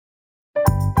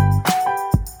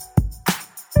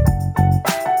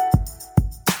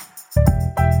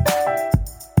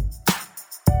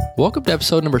Welcome to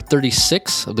episode number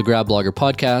 36 of the Grad Blogger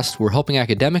podcast. We're helping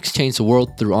academics change the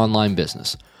world through online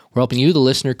business. We're helping you, the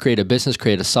listener, create a business,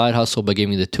 create a side hustle by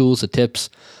giving you the tools, the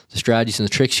tips, the strategies, and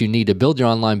the tricks you need to build your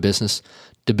online business,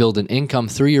 to build an income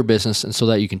through your business, and so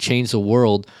that you can change the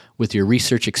world with your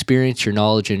research experience, your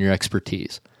knowledge, and your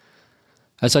expertise.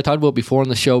 As I talked about before on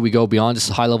the show, we go beyond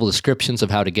just high-level descriptions of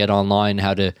how to get online,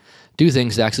 how to do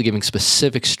things, to actually giving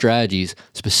specific strategies,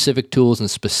 specific tools, and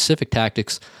specific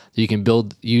tactics that you can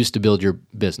use to build your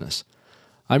business.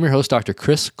 I'm your host, Dr.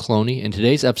 Chris Cloney. In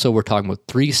today's episode, we're talking about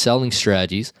 3 selling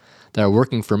strategies that are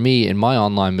working for me in my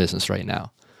online business right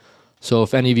now. So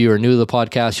if any of you are new to the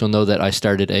podcast, you'll know that I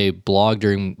started a blog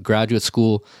during graduate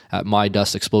school at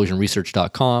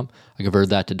mydustexplosionresearch.com. I converted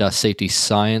that to Dust Safety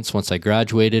Science once I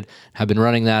graduated. Have been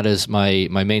running that as my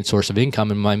main source of income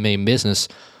and my main business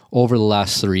over the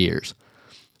last 3 years.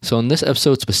 So in this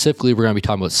episode specifically, we're going to be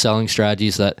talking about selling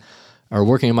strategies that are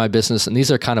working in my business, and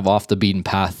these are kind of off the beaten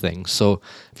path things. So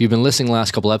if you've been listening the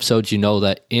last couple episodes, you know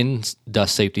that in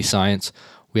Dust Safety Science,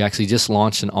 we actually just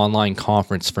launched an online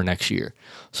conference for next year.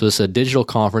 So it's a digital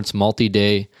conference,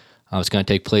 multi-day. It's going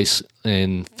to take place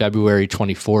in February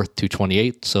 24th to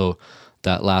 28th, so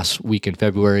that last week in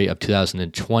February of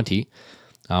 2020.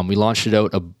 We launched it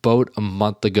out about a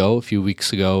month ago, a few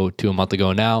weeks ago to a month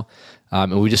ago now,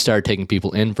 and we just started taking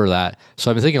people in for that.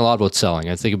 So I've been thinking a lot about selling.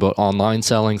 I think about online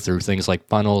selling through things like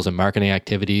funnels and marketing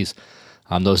activities.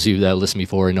 Those of you that listened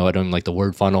before know I don't like the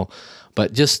word funnel,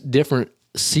 but just different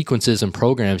sequences and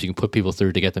programs you can put people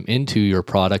through to get them into your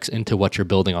products, into what you're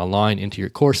building online, into your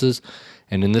courses,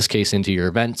 and in this case, into your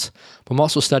events. But I'm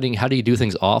also studying how do you do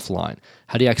things offline?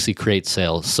 How do you actually create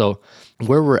sales? So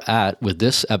where we're at with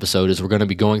this episode is we're going to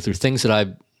be going through things that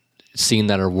I've seen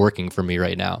that are working for me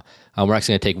right now. We're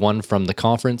actually going to take one from the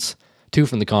conference, 2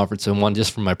 from the conference, and 1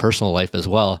 just from my personal life as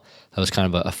well. That was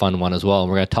kind of a fun one as well. And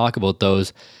we're going to talk about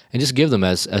those and just give them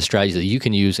as strategies that you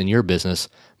can use in your business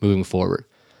moving forward.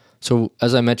 So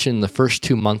as I mentioned, in the first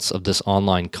 2 months of this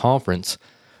online conference,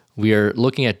 we are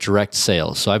looking at direct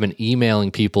sales. So I've been emailing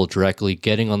people directly,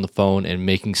 getting on the phone and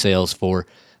making sales for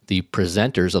the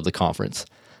presenters of the conference.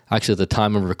 Actually, at the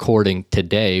time of recording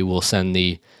today, we'll send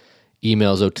the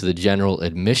emails out to the general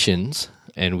admissions,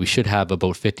 and we should have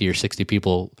about 50 or 60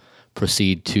 people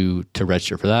proceed to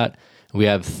register for that. We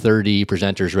have 30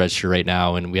 presenters registered right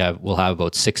now, and we'll have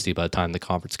about 60 by the time the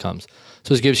conference comes.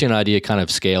 So this gives you an idea kind of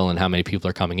scale and how many people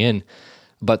are coming in.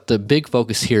 But the big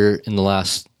focus here in the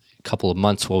last couple of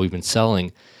months while we've been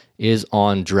selling is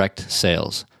on direct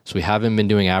sales. So we haven't been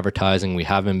doing advertising. We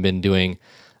haven't been doing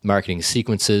marketing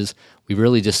sequences. We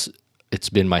really it's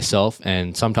been myself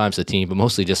and sometimes the team, but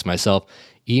mostly just myself,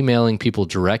 emailing people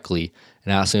directly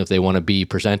and asking if they want to be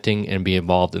presenting and be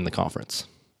involved in the conference.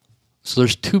 So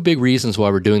there's 2 big reasons why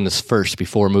we're doing this first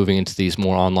before moving into these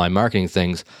more online marketing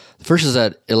things. The first is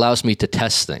that it allows me to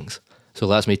test things. So it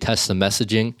allows me to test the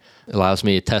messaging. It allows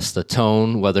me to test the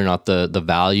tone, whether or not the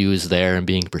value is there and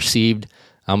being perceived.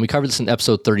 We covered this in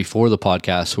episode 34 of the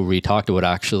podcast where we talked about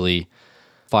actually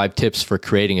 5 tips for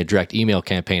creating a direct email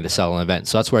campaign to sell an event.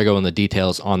 So that's where I go in the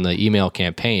details on the email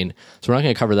campaign. So we're not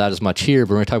going to cover that as much here,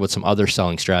 but we're going to talk about some other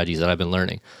selling strategies that I've been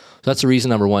learning. So that's the reason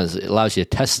number 1 is it allows you to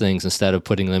test things instead of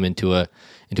putting them into a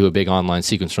big online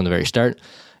sequence from the very start.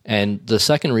 And the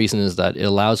second reason is that it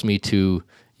allows me to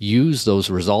use those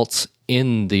results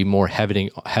in the more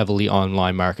heavily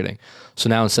online marketing. So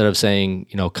now instead of saying,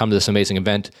 come to this amazing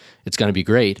event, it's going to be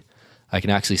great, I can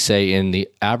actually say in the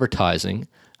advertising,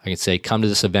 I can say, come to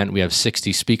this event. We have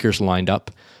 60 speakers lined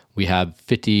up. We have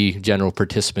 50 general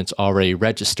participants already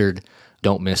registered.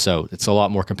 Don't miss out. It's a lot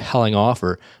more compelling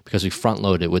offer because we front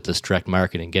load it with this direct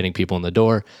marketing, getting people in the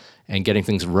door and getting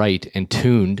things right and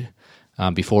tuned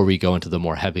before we go into the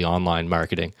more heavy online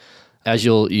marketing. As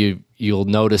you'll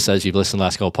notice as you've listened to the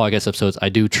last couple of podcast episodes, I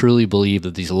do truly believe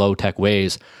that these low-tech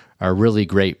ways are really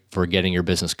great for getting your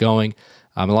business going.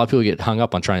 A lot of people get hung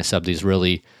up on trying to set up these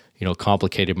really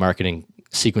complicated marketing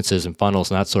sequences and funnels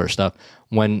and that sort of stuff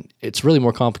when it's really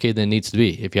more complicated than it needs to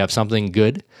be. If you have something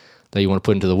good that you want to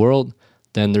put into the world,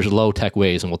 then there's low-tech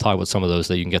ways, and we'll talk about some of those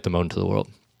that you can get them out into the world.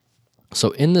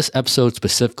 So in this episode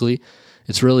specifically,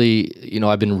 it's really,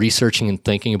 I've been researching and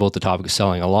thinking about the topic of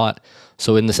selling a lot.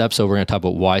 So in this episode, we're going to talk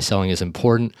about why selling is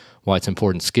important, why it's an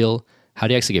important skill, how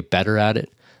do you actually get better at it.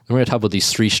 And we're going to talk about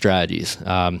these 3 strategies.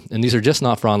 And these are just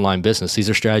not for online business. These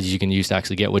are strategies you can use to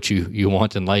actually get what you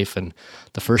want in life. And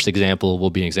the first example will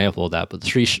be an example of that. But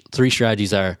the three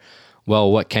strategies are,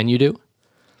 well, what can you do?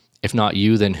 If not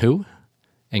you, then who?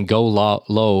 And go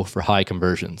low for high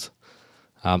conversions.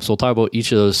 So we'll talk about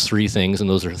each of those 3 things, and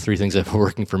those are 3 things that are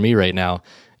working for me right now.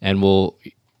 And we'll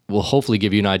hopefully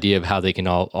give you an idea of how they can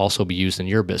also be used in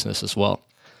your business as well.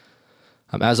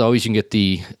 As always, you can get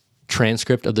the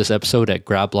transcript of this episode at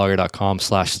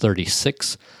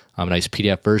grabblogger.com/36. A nice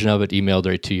PDF version of it emailed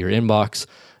right to your inbox.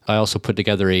 I also put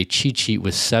together a cheat sheet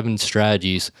with 7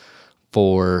 strategies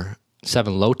for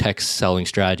 7 low-tech selling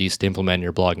strategies to implement in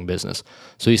your blogging business.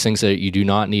 So these things that you do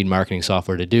not need marketing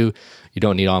software to do, you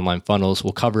don't need online funnels.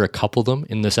 We'll cover a couple of them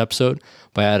in this episode,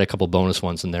 but I add a couple bonus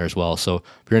ones in there as well. So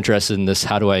if you're interested in this,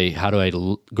 how do I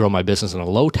grow my business in a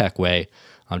low-tech way,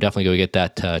 I'm definitely going to get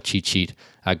that cheat sheet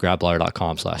at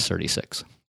grabblogger.com/36.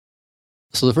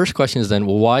 So the first question is then,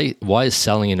 well, why is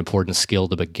selling an important skill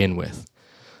to begin with?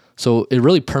 So it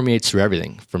really permeates through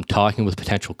everything, from talking with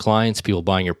potential clients, people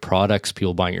buying your products,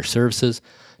 people buying your services,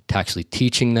 to actually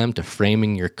teaching them, to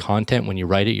framing your content when you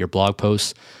write it, your blog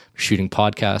posts, shooting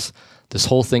podcasts. This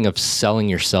whole thing of selling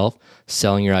yourself,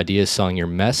 selling your ideas, selling your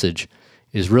message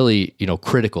is really,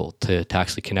 critical to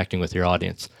actually connecting with your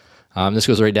audience. This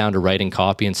goes right down to writing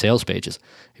copy and sales pages.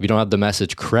 If you don't have the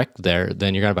message correct there,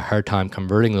 then you're going to have a hard time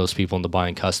converting those people into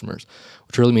buying customers,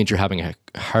 which really means you're having a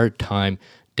hard time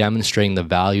demonstrating the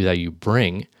value that you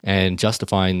bring and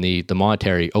justifying the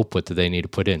monetary output that they need to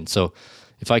put in. So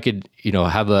if I could,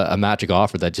 have a magic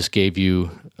offer that just gave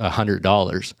you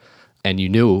 $100 and you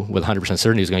knew with 100%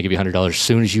 certainty it was going to give you $100 as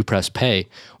soon as you press pay,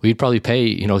 well, you'd probably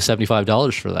pay,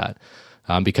 $75 for that.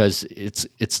 Because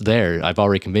it's there. I've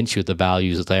already convinced you that the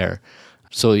value is there.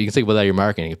 So you can think about that in your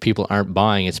marketing. If people aren't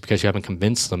buying, it's because you haven't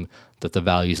convinced them that the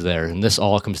value is there. And this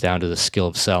all comes down to the skill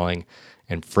of selling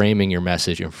and framing your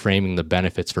message and framing the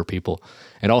benefits for people,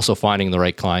 and also finding the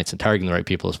right clients and targeting the right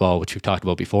people as well, which we've talked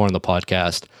about before in the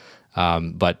podcast.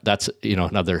 But that's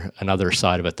another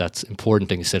side of it that's important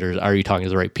to consider. Are you talking to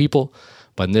the right people?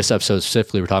 But in this episode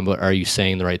specifically, we're talking about, are you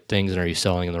saying the right things and are you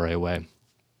selling in the right way?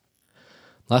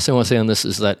 Last thing I want to say on this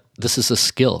is that this is a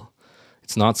skill.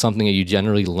 It's not something that you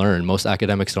generally learn. Most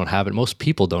academics don't have it. Most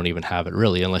people don't even have it,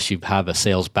 really, unless you have a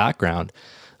sales background,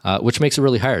 which makes it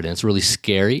really hard, and it's really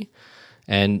scary.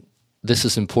 And this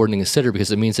is important to consider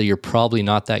because it means that you're probably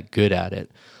not that good at it.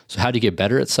 So how do you get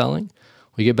better at selling?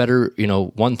 We get better,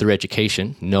 one, through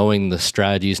education, knowing the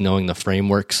strategies, knowing the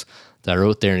frameworks that are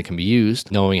out there and can be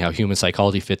used, knowing how human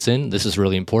psychology fits in. This is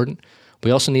really important.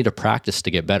 We also need to practice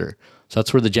to get better. So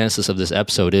that's where the genesis of this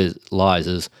episode lies.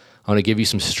 I want to give you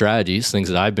some strategies, things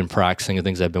that I've been practicing and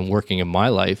things that I've been working in my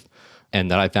life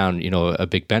and that I found, a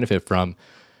big benefit from.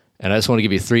 And I just want to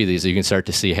give you 3 of these so you can start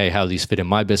to see, hey, how these fit in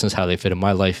my business, how they fit in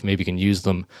my life. Maybe you can use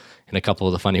them in a couple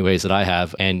of the funny ways that I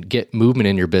have and get movement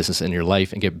in your business and your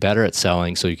life and get better at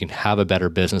selling so you can have a better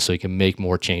business so you can make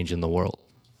more change in the world.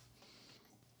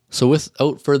 So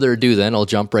without further ado then, I'll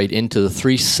jump right into the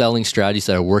 3 selling strategies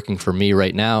that are working for me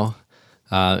right now.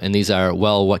 And these are,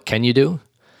 well, what can you do?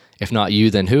 If not you,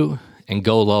 then who? And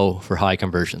go low for high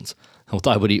conversions. We'll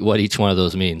talk about what each one of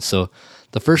those means. So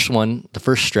the first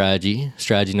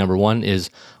strategy number 1 is,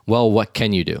 well, what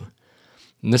can you do?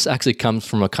 And this actually comes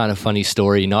from a kind of funny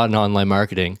story, not in online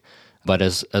marketing, but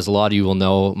as a lot of you will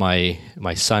know, my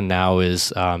son now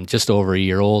is just over a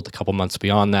year old, a couple months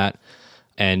beyond that.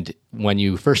 And when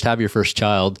you first have your first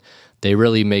child, they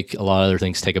really make a lot of other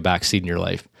things take a back seat in your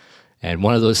life. And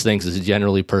one of those things is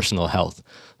generally personal health.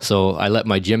 So I let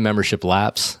my gym membership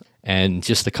lapse. And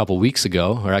just a couple weeks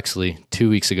ago, or actually 2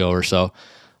 weeks ago or so,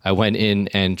 I went in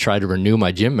and tried to renew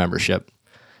my gym membership.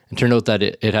 And turned out that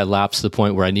it had lapsed to the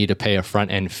point where I need to pay a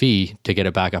front end fee to get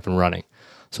it back up and running.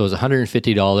 So it was a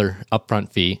 $150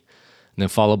 upfront fee, and then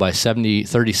followed by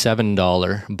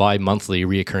 $37 bi-monthly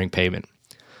reoccurring payment.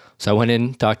 So I went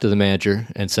in, talked to the manager,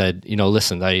 and said,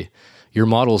 listen, your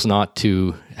model's not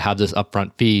to have this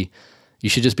upfront fee. You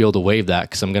should just be able to waive that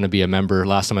because I'm going to be a member.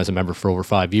 Last time I was a member for over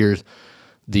 5 years.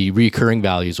 The recurring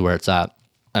value is where it's at.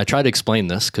 I tried to explain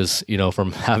this because,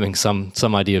 from having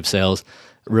some idea of sales,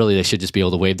 really they should just be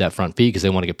able to waive that front fee because they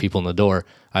want to get people in the door.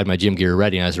 I had my gym gear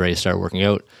ready and I was ready to start working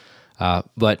out.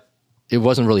 But it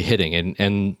wasn't really hitting.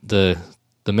 And the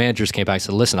managers came back and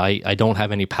said, listen, I don't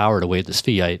have any power to waive this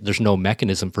fee. There's no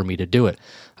mechanism for me to do it.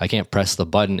 I can't press the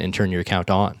button and turn your account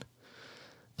on.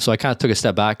 So I kind of took a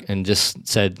step back and just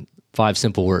said 5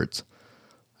 simple words.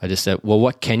 I just said, well,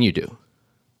 what can you do?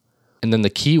 And then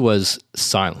the key was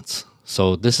silence.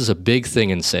 So this is a big thing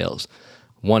in sales.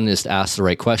 1 is to ask the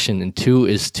right question, and 2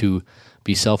 is to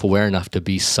be self-aware enough to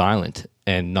be silent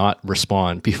and not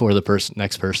respond before the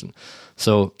next person.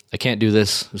 So I can't do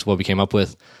this is what we came up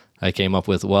with. I came up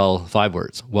with, 5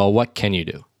 words. Well, what can you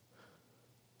do?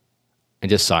 And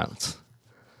just silence.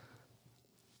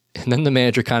 And then the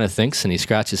manager kind of thinks and he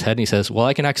scratches his head and he says, well,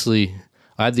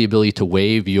 I have the ability to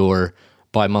waive your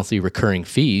bi-monthly recurring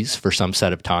fees for some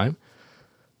set of time.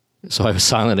 So I was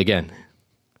silent again.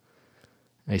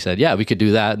 And he said, yeah, we could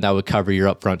do that, and that would cover your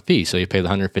upfront fee. So you pay the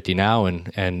 $150 now,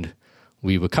 and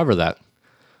we would cover that.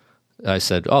 I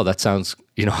said, oh, that sounds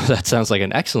like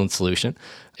an excellent solution.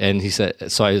 And he said, I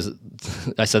said,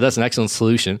 that's an excellent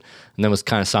solution. And then was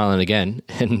kind of silent again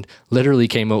and literally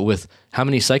came out with, how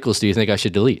many cycles do you think I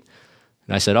should delete?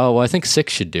 And I said, oh, well, I think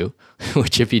 6 should do,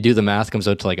 which if you do the math comes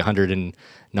out to like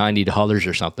 $190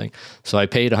 or something. So I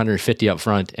paid $150 up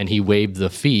front, and he waived the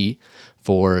fee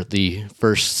for the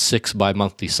first 6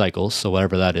 bi-monthly cycles. So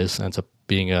whatever that is, ends up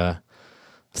being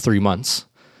 3 months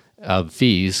of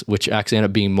fees, which actually ended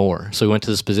up being more. So we went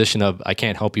to this position of, I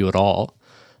can't help you at all,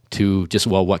 to just,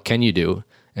 well, what can you do?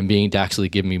 And being to actually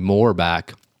give me more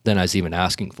back than I was even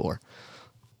asking for.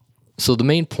 So the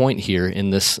main point here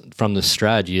from this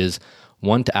strategy is,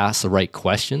 one, to ask the right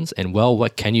questions. And well,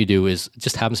 what can you do is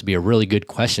just happens to be a really good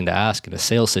question to ask in a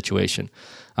sales situation.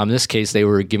 In this case, they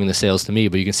were giving the sales to me,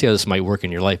 but you can see how this might work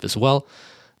in your life as well.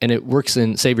 And it works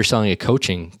in, say if you're selling a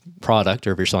coaching product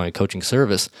or if you're selling a coaching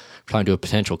service, talking to a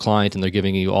potential client and they're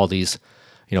giving you all these,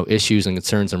 issues and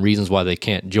concerns and reasons why they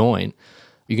can't join.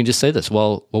 You can just say this,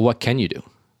 well, what can you do?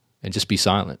 And just be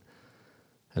silent.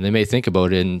 And they may think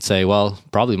about it and say, well,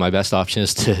 probably my best option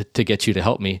is to get you to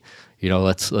help me.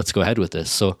 Let's go ahead with this.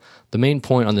 So the main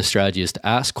point on this strategy is to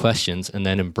ask questions and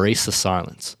then embrace the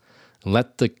silence and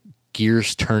let the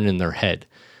gears turn in their head.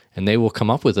 And they will come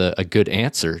up with a good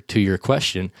answer to your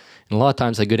question. And a lot of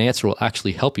times a good answer will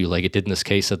actually help you, like it did in this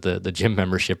case at the gym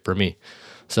membership for me.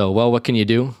 So, well, what can you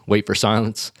do? Wait for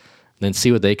silence, and then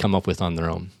see what they come up with on their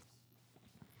own.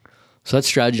 So that's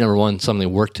strategy number 1, something that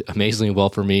worked amazingly well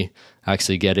for me,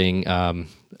 actually getting,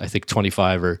 I think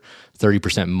 25 or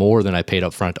 30% more than I paid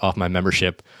up front off my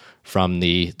membership from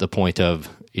the point of,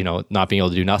 not being able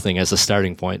to do nothing as a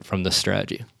starting point from this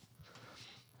strategy.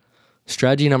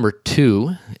 Strategy number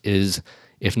 2 is,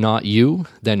 if not you,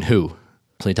 then who?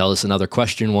 So you tell us another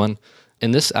question one.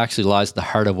 And this actually lies at the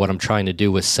heart of what I'm trying to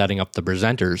do with setting up the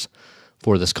presenters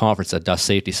for this conference at Dust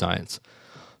Safety Science.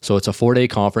 So it's a 4-day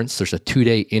conference. There's a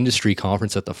 2-day industry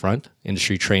conference at the front,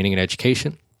 industry training and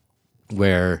education,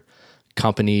 where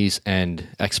companies and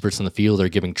experts in the field are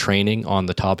giving training on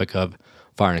the topic of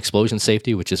fire and explosion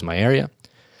safety, which is my area.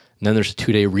 And then there's a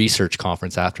 2-day research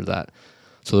conference after that.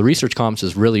 So the research conference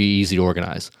is really easy to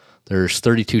organize. There's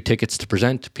 32 tickets to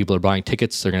present. People are buying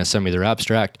tickets. They're going to send me their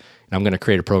abstract, and I'm going to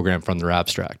create a program from their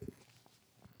abstract.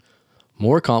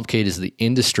 More complicated is the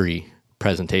industry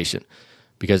presentation,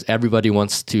 because everybody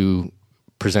wants to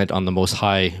present on the most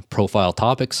high-profile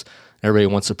topics. Everybody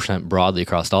wants to present broadly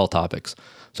across all topics.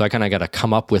 So I kind of got to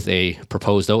come up with a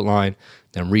proposed outline,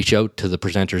 then reach out to the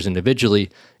presenters individually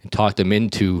and talk them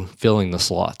into filling the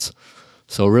slots.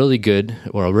 So a really good,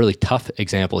 or a really tough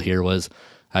example here was,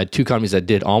 I had 2 companies that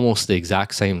did almost the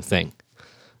exact same thing.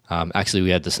 Actually,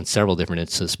 we had this in several different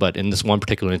instances, but in this one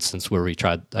particular instance where I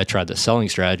tried the selling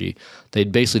strategy, they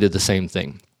basically did the same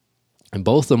thing. And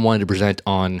both of them wanted to present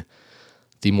on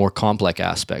the more complex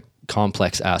aspect.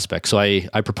 So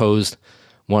I proposed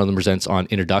one of them presents on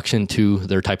introduction to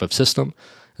their type of system,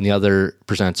 and the other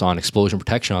presents on explosion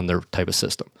protection on their type of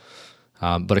system.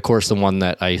 But of course, the one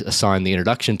that I assigned the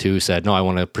introduction to said, no, I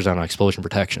want to present on explosion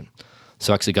protection.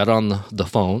 So I actually got on the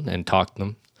phone and talked to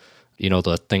them.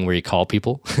 The thing where you call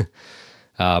people.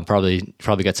 Probably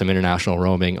got some international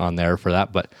roaming on there for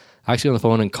that. But I actually got on the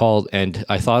phone and called, and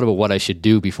I thought about what I should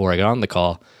do before I got on the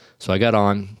call. So I got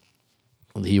on.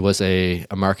 He was a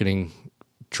marketing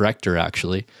director,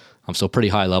 actually. So pretty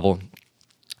high level.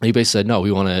 He basically said, no,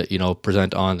 we want to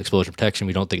present on explosion protection.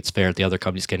 We don't think it's fair that the other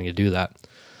company's getting to do that.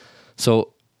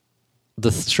 So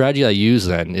the strategy I use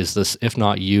then is this, if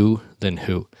not you, then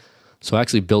who? So I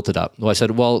actually built it up. Well, I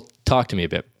said, well, talk to me a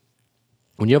bit.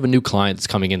 When you have a new client that's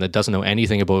coming in that doesn't know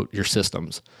anything about your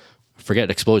systems,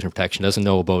 forget explosion protection, doesn't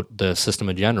know about the system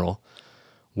in general,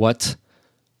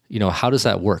 how does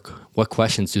that work? What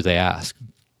questions do they ask?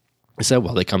 I said,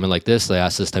 well, they come in like this. They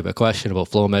ask this type of question about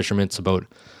flow measurements, about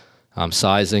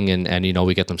sizing, and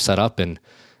we get them set up and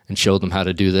show them how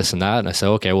to do this and that. And I said,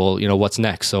 okay, well, what's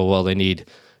next? So, well, they need,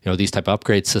 these type of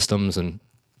upgrade systems and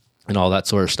all that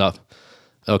sort of stuff.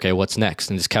 Okay, what's next?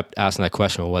 And just kept asking that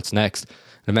question, well, what's next?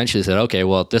 And eventually said, okay,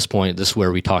 well, at this point, this is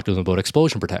where we talk to them about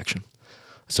explosion protection.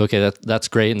 So, okay, that's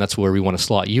great, and that's where we want to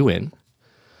slot you in.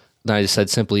 Then I just said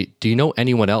simply, do you know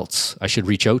anyone else I should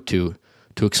reach out to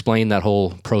explain that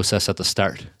whole process at the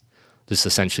start? This is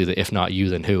essentially the if not you,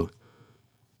 then who?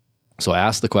 So I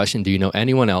asked the question, do you know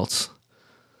anyone else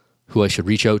who I should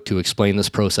reach out to explain this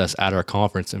process at our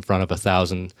conference in front of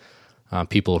 1,000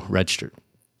 people registered?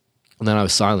 And then I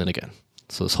was silent again.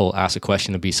 So this whole ask a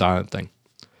question and be silent thing.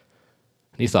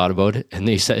 And he thought about it, and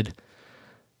he said,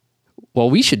 well,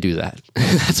 we should do that.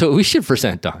 That's what we should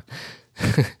present on.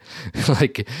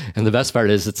 And the best part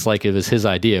is it's like it was his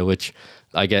idea, which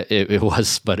I get it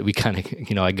was, but we kind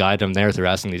of, I guide him there through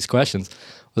asking these questions.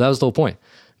 Well, that was the whole point.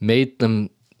 Made them,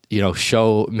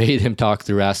 made him talk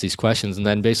through, ask these questions, and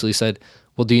then basically said,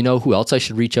 well, do you know who else I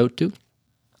should reach out to?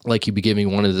 Like, you'd be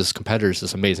giving one of his competitors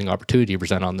this amazing opportunity to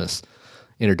present on this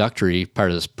introductory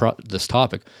part of this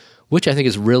topic, which I think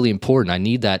is really important. I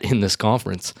need that in this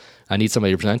conference. I need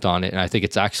somebody to present on it, and I think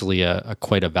it's actually a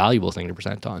quite a valuable thing to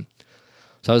present on.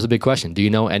 So that was a big question. Do you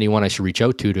know anyone I should reach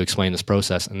out to explain this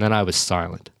process? And then I was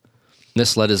silent.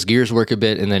 This let his gears work a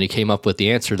bit, and then he came up with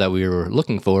the answer that we were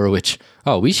looking for, which,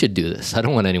 we should do this. I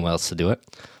don't want anyone else to do it.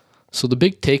 So the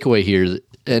big takeaway here,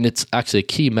 and it's actually a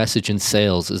key message in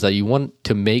sales, is that you want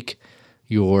to make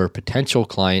your potential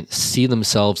client see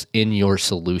themselves in your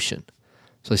solution.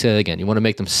 So I say that again. You want to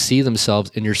make them see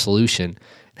themselves in your solution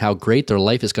and how great their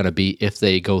life is going to be if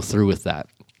they go through with that.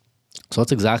 So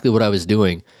that's exactly what I was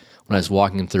doing when I was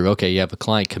walking them through. Okay, you have a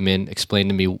client come in, explain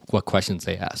to me what questions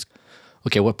they ask.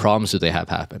 Okay, what problems do they have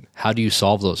happen? How do you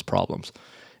solve those problems?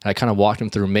 And I kind of walked him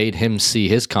through, made him see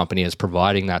his company as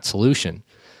providing that solution.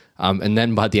 And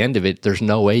then by the end of it, there's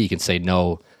no way you can say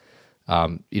no.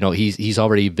 He's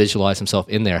already visualized himself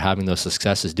in there, having those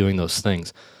successes, doing those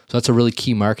things. So that's a really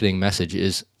key marketing message,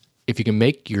 is if you can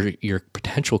make your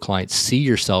potential clients see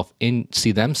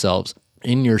themselves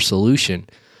in your solution,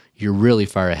 you're really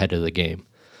far ahead of the game.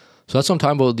 So that's what I'm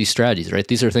talking about with these strategies, right?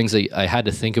 These are things that I had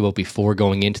to think about before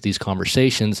going into these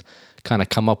conversations, kind of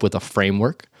come up with a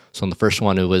framework. So in the first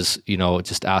one, it was,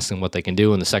 just asking what they can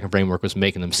do. And the second framework was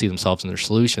making them see themselves in their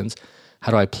solutions.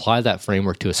 How do I apply that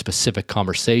framework to a specific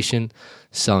conversation,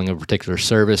 selling a particular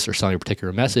service or selling a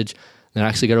particular message? Then I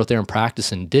actually got out there and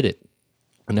practice and did it.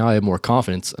 And now I have more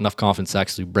confidence, enough confidence to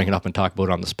actually bring it up and talk about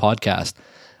it on this podcast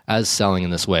as selling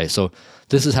in this way. So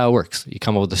this is how it works. You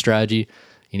come up with a strategy,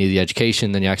 you need the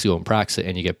education, then you actually go and practice it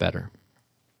and you get better.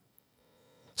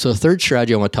 So the third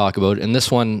strategy I want to talk about, and this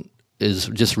one is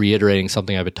just reiterating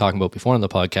something I've been talking about before on the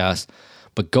podcast,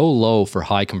 but go low for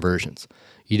high conversions.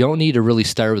 You don't need to really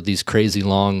start with these crazy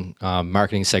long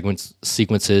marketing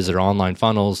sequences or online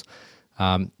funnels.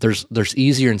 There's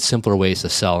easier and simpler ways to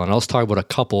sell. And I'll just talk about a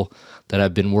couple that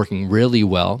have been working really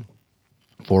well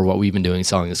for what we've been doing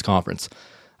selling this conference.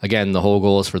 Again, the whole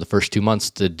goal is for the first 2 months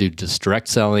to do just direct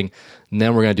selling. And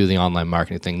then we're going to do the online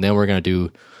marketing thing. Then we're going to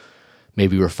do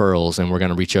maybe referrals, and we're going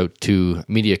to reach out to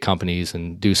media companies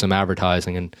and do some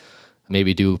advertising and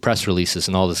maybe do press releases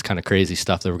and all this kind of crazy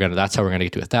stuff that's how we're going to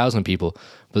get to 1,000 people.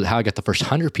 But how I got the first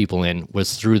 100 people in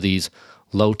was through these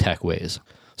low-tech ways.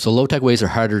 So low-tech ways are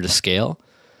harder to scale,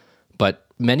 but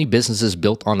many businesses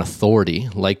built on authority,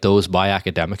 like those by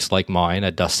academics like mine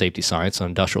at Dust Safety Science on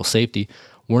industrial safety,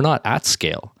 we're not at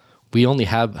scale. We only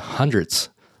have hundreds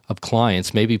of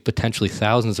clients, maybe potentially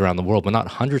thousands around the world, but not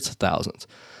hundreds of thousands.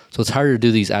 So it's harder to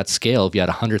do these at scale if you had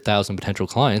 100,000 potential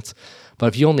clients. But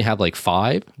if you only have like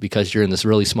 5, because you're in this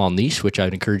really small niche, which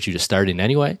I'd encourage you to start in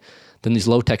anyway, then these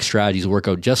low-tech strategies work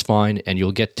out just fine, and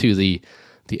you'll get to the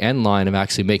end line of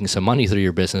actually making some money through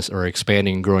your business or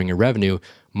expanding and growing your revenue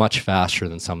much faster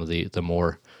than some of the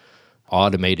more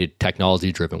automated,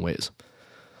 technology-driven ways.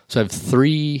 So I have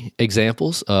 3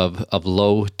 examples of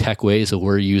low-tech ways that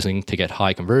we're using to get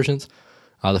high conversions.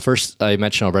 The first I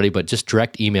mentioned already, but just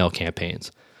direct email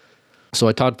campaigns. So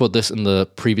I talked about this in the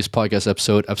previous podcast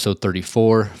episode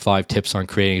 34, 5 tips on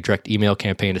creating a direct email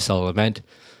campaign to sell an event.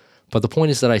 But the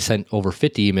point is that I sent over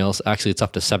 50 emails. Actually, it's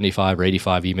up to 75 or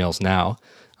 85 emails now.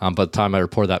 By the time I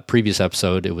reported that previous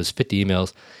episode, it was 50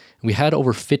 emails. And we had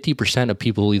over 50% of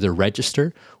people either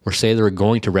register or say they were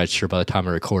going to register by the time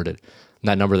I recorded. And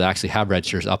that number that actually have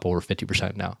registered is up over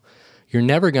 50% now. You're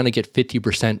never going to get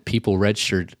 50% people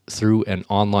registered through an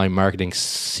online marketing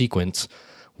sequence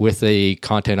with a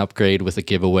content upgrade, with a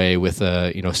giveaway, with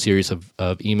a series of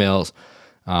emails,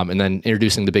 and then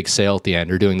introducing the big sale at the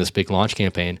end or doing this big launch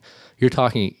campaign. You're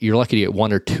lucky to get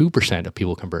 1 or 2% of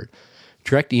people convert.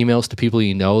 Direct emails to people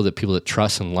that people that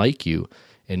trust and like you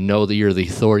and know that you're the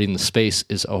authority in the space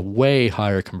is a way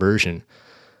higher conversion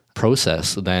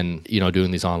process than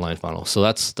doing these online funnels. So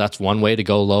that's one way to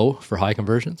go low for high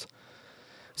conversions.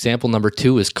 Example number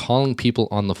 2 is calling people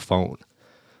on the phone.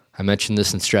 I mentioned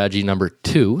this in strategy number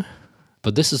 2,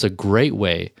 but this is a great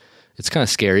way. It's kind of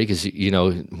scary because,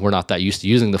 we're not that used to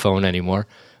using the phone anymore,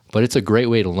 but it's a great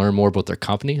way to learn more about their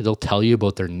company. They'll tell you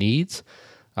about their needs.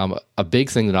 A big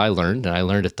thing that I learned, and I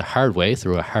learned it the hard way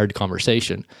through a hard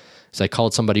conversation, is I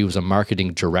called somebody who was a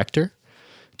marketing director.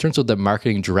 It turns out that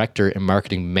marketing director and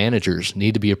marketing managers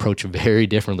need to be approached very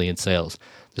differently in sales.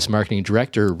 This marketing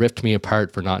director ripped me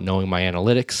apart for not knowing my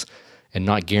analytics and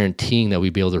not guaranteeing that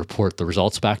we'd be able to report the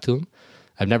results back to them.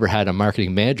 I've never had a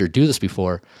marketing manager do this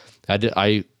before.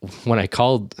 When I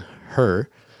called her,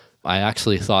 I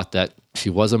actually thought that she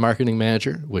was a marketing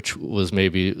manager, which was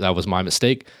that was my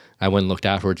mistake. I went and looked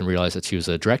afterwards and realized that she was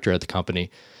a director at the company,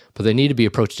 but they need to be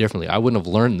approached differently. I wouldn't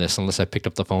have learned this unless I picked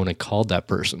up the phone and called that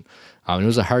person. It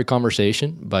was a hard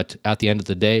conversation, but at the end of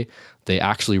the day, they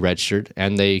actually registered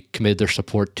and they committed their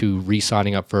support to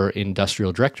re-signing up for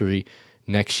industrial directory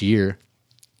next year,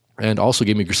 and also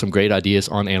gave me some great ideas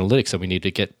on analytics that we need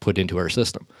to get put into our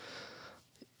system.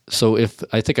 So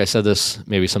I think I said this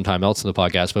maybe sometime else in the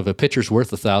podcast, but if a picture's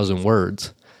worth 1,000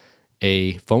 words,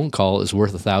 a phone call is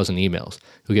worth 1,000 emails.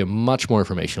 You'll get much more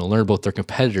information. You'll learn about their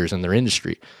competitors and their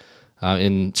industry.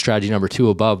 In strategy number 2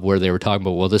 above, where they were talking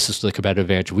about, well, this is the competitive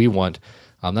advantage we want,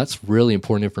 that's really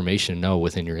important information to know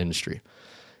within your industry.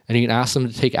 And you can ask them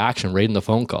to take action right in the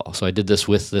phone call. So I did this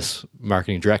with this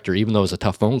marketing director, even though it was a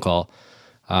tough phone call.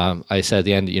 I said at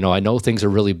the end, I know things are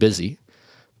really busy,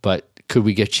 but could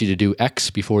we get you to do X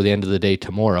before the end of the day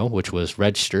tomorrow, which was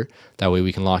register? That way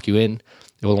we can lock you in.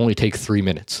 It will only take 3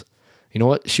 minutes. You know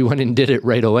what? She went and did it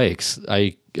right away.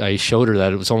 I showed her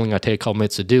that it was only going to take a couple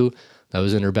minutes to do. That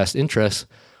was in her best interest.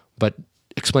 But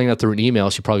explaining that through an email,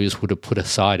 she probably just would have put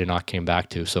aside and not came back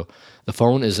to. So the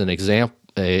phone is an example,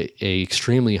 a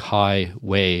extremely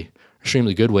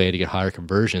good way to get higher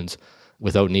conversions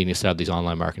without needing to set up these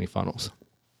online marketing funnels.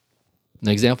 And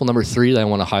example number 3 that I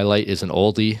want to highlight is an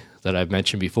oldie that I've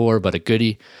mentioned before, but a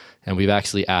goodie, and we've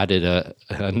actually added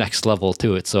a next level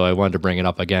to it, so I wanted to bring it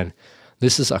up again.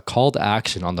 This is a call to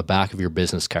action on the back of your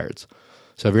business cards.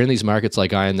 So if you're in these markets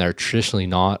like I am that are traditionally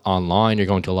not online, you're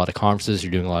going to a lot of conferences,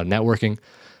 you're doing a lot of networking,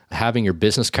 having your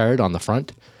business card on the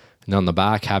front and on the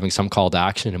back, having some call to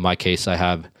action. In my case, I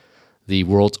have the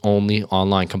world's only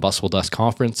online combustible dust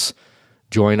conference.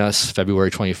 Join us February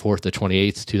 24th to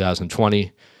 28th,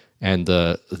 2020, and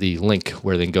the link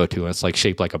where they can go to, and it's like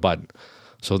shaped like a button.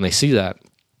 So when they see that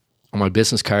on my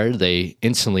business card, they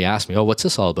instantly ask me, oh, what's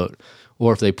this all about?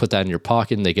 Or if they put that in your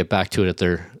pocket and they get back to it at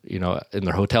their, in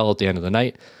their hotel at the end of the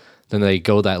night, then they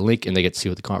go that link and they get to see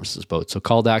what the conference is about. So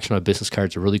call to action on a business card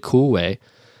is a really cool way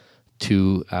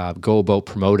to go about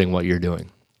promoting what you're doing.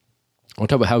 I want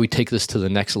to talk about how we take this to the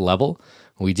next level.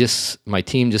 My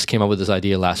team just came up with this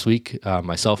idea last week,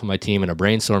 myself and my team in a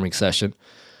brainstorming session.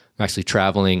 I'm actually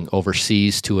traveling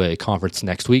overseas to a conference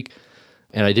next week,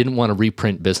 and I didn't want to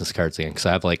reprint business cards again because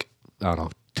I have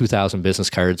 2,000 business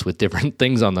cards with different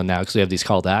things on them now because we have these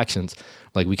call to actions.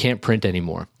 We can't print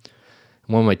anymore.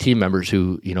 One of my team members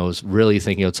who, is really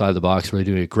thinking outside the box, really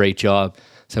doing a great job,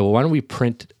 said, well, why don't we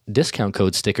print discount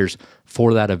code stickers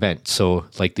for that event? So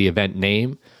the event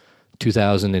name,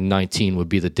 2019 would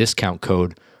be the discount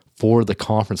code for the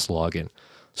conference login.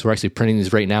 So we're actually printing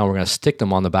these right now. We're going to stick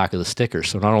them on the back of the sticker.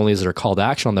 So not only is there a call to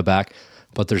action on the back,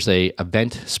 but there's a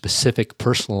event-specific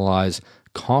personalized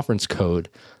conference code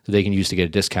that they can use to get a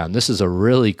discount. This is a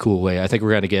really cool way. I think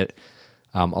we're going to get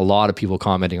a lot of people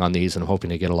commenting on these, and I'm hoping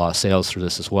to get a lot of sales through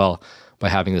this as well by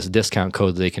having this discount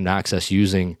code that they can access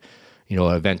using, an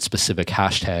event-specific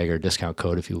hashtag or discount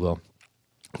code, if you will.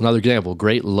 Another example,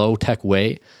 great low-tech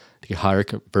way to get higher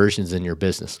conversions in your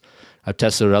business. I've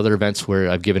tested at other events where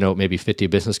I've given out maybe 50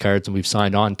 business cards and we've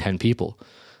signed on 10 people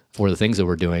for the things that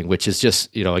we're doing, which is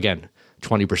just, again,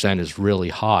 20% is really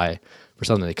high for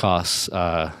something that costs,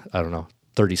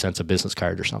 30 cents a business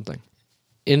card or something.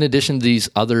 In addition to these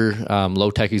other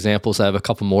low-tech examples, I have a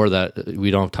couple more that we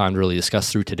don't have time to really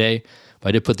discuss through today, but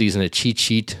I did put these in a cheat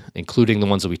sheet, including the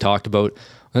ones that we talked about,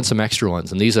 and some extra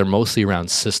ones. And these are mostly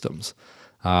around systems,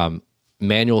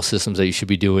 manual systems that you should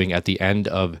be doing at the end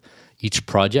of each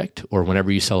project or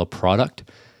whenever you sell a product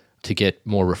to get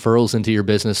more referrals into your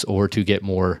business or to get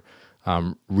more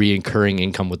reoccurring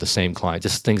income with the same client,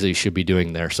 just things that you should be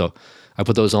doing there. So I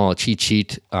put those on a cheat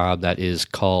sheet that is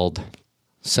called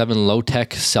 7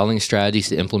 Low-Tech Selling Strategies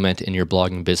to Implement in Your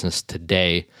Blogging Business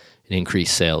Today and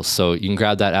Increase Sales. So you can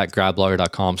grab that at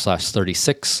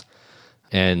gradblogger.com/36.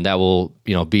 And that will,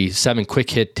 be 7 quick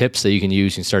hit tips that you can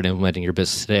use and start implementing your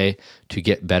business today to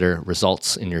get better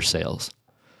results in your sales.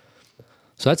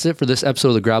 So that's it for this episode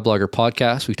of the Grad Blogger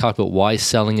podcast. We talked about why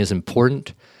selling is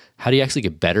important. How do you actually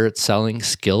get better at selling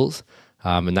skills?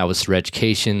 And that was through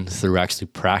education, through actually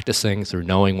practicing, through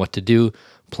knowing what to do,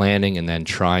 planning, and then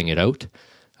trying it out.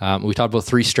 We talked about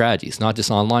 3 strategies, not just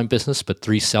online business, but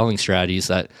 3 selling strategies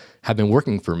that have been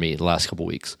working for me the last couple of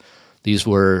weeks. These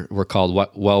were called,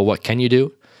 what can you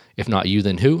do? If not you,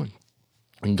 then who?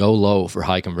 And go low for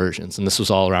high conversions. And this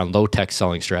was all around low-tech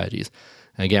selling strategies.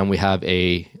 And again, we have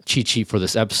a cheat sheet for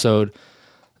this episode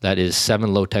that is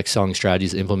 7 low-tech selling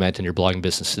strategies to implement in your blogging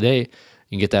business today.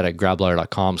 You can get that at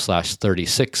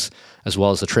grabblogger.com/36, as well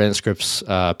as the transcripts,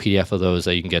 PDF of those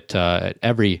that you can get at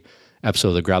every episode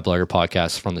of the Grab Blogger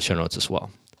podcast from the show notes as well.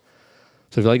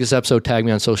 So if you like this episode, tag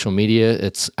me on social media.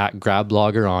 It's at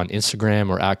GrabBlogger on Instagram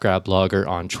or at GrabBlogger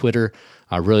on Twitter.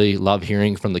 I really love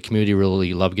hearing from the community,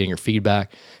 really love getting your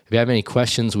feedback. If you have any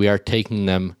questions, we are taking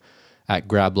them at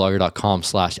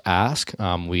grabblogger.com/ask.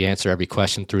 We answer every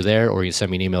question through there, or you can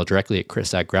send me an email directly at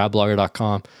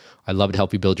chris@grabblogger.com. I'd love to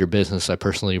help you build your business. I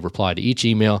personally reply to each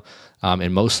email,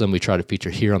 and most of them we try to feature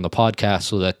here on the podcast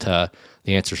so that the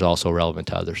answers are also relevant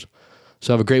to others.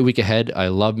 So have a great week ahead. I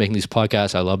love making these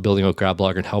podcasts. I love building out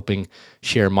GrabBlogger and helping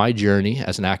share my journey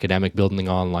as an academic building an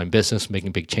online business,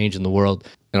 making big change in the world.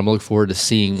 And I'm looking forward to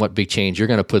seeing what big change you're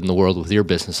going to put in the world with your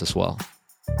business as well.